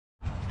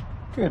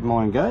Good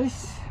morning,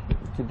 guys.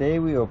 Today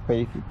we are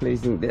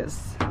replacing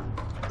this.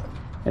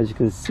 As you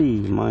can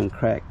see, mine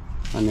cracked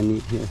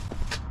underneath here.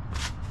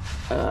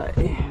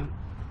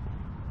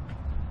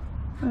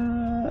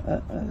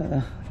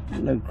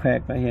 Little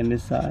crack right here on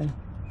this side.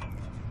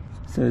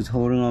 So it's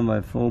holding on by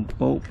a full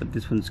bolt, but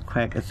this one's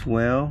cracked as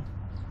well.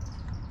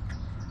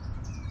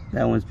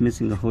 That one's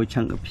missing a whole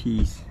chunk of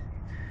piece.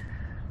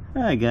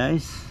 Alright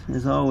guys,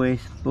 as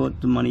always,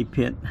 both the money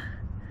pit.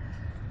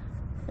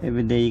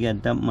 Every day you gotta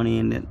dump money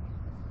in it.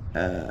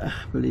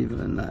 Believe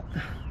it or not,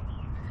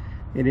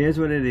 it is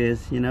what it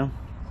is, you know,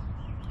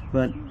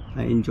 but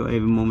I enjoy every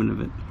moment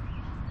of it.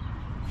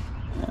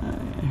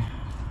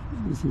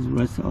 This is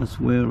rust as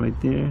well right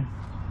there.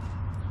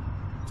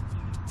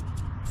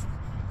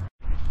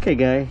 Okay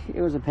guys,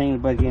 it was a pain in the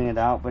butt getting it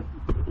out, but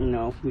you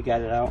know, we got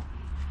it out.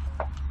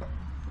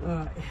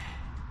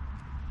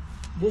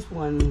 This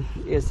one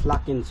is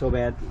locking so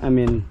bad. I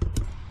mean,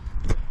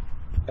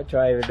 I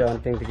tried every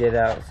darn thing to get it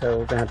out, so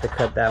we're gonna have to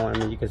cut that one. I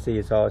mean, you can see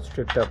it's all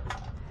stripped up.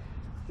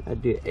 I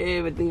did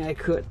everything I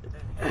could,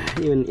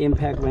 even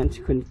impact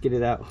wrench, couldn't get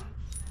it out.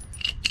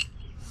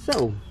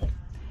 So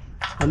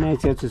the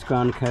next step is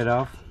going to cut it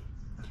off.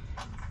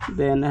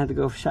 Then I had to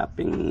go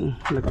shopping,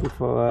 looking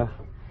for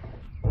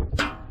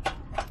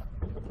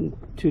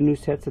 2 new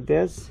sets of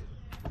this,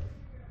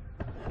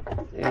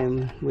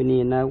 and we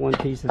need another 1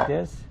 piece of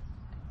this.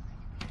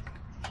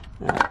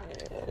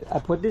 I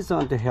put this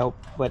on to help,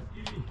 but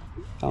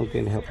I don't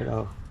think it help at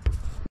all.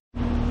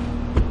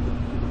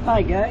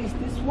 Alright guys,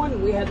 this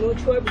one we had no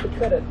choice but to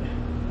cut it.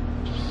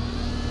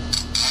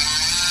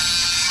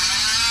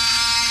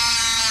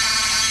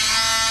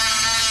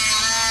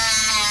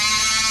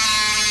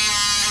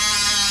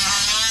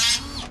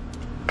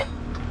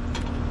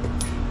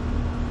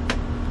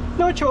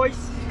 No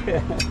choice.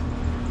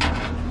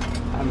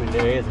 I mean,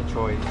 there is a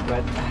choice,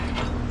 but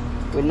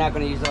we're not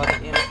going to use all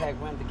the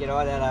impact wrench to get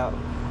all that out.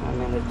 I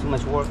mean, it's too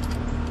much work.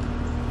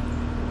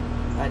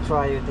 I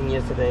tried everything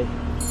yesterday.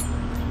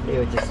 They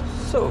were just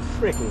so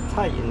freaking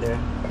tight in there.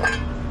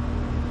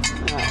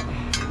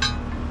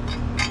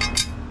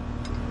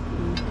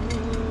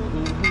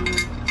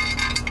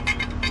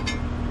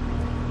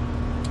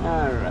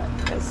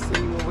 Alright, let's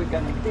see what we're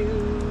gonna do.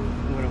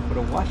 We're gonna put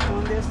a washer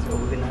on this, or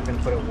we're not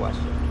gonna put a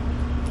washer?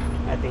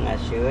 I think I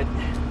should.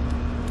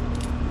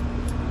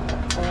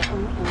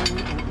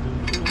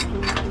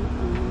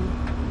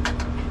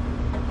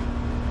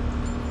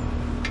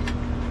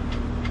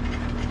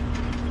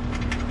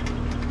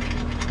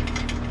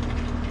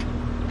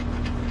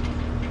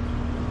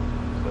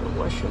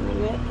 Washing the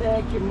net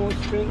back, get more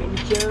string and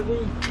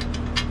rigidity,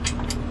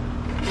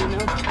 you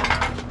know.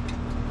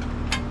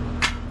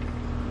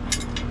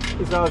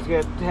 It's always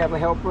good to have a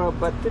helper,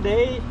 but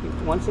today,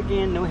 once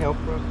again, no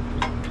helper.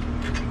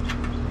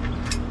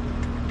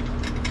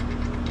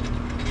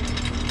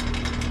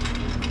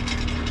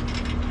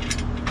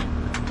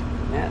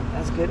 Yeah,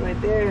 that's good right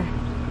there.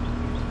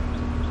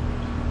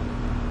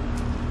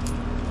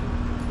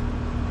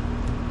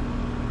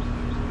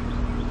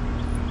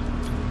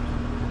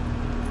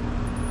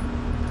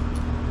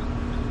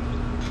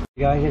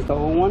 Guys, here's the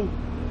old one.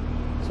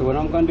 So what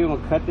I'm going to do, I'm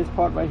going to cut this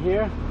part right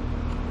here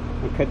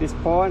and cut this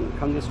part,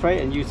 come this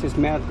straight, and use this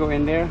mat to go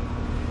in there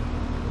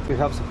to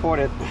help support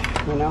it,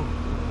 you know,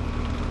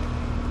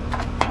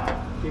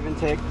 give and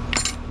take.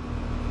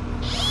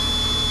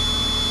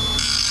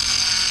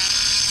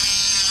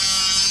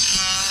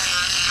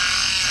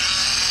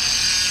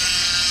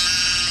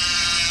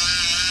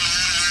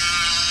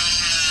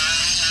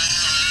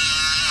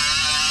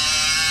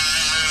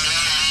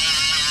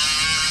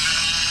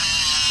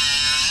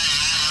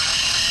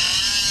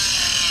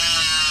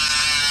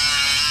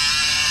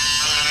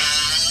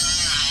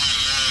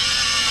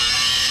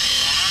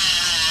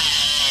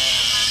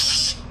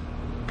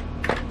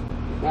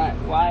 Alright,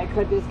 why I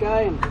cut this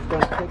guy, I'm just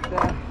going to take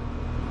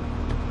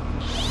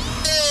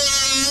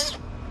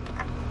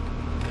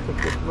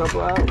this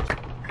rubber out.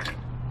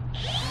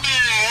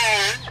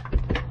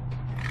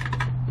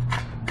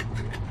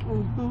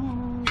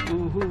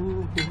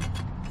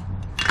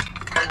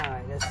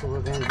 Alright, that's what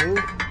we're going to do.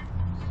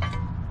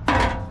 I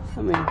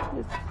mean,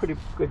 it's a pretty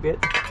good bit.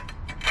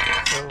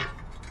 So,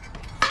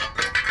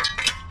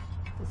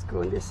 let's go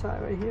on this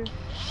side right here.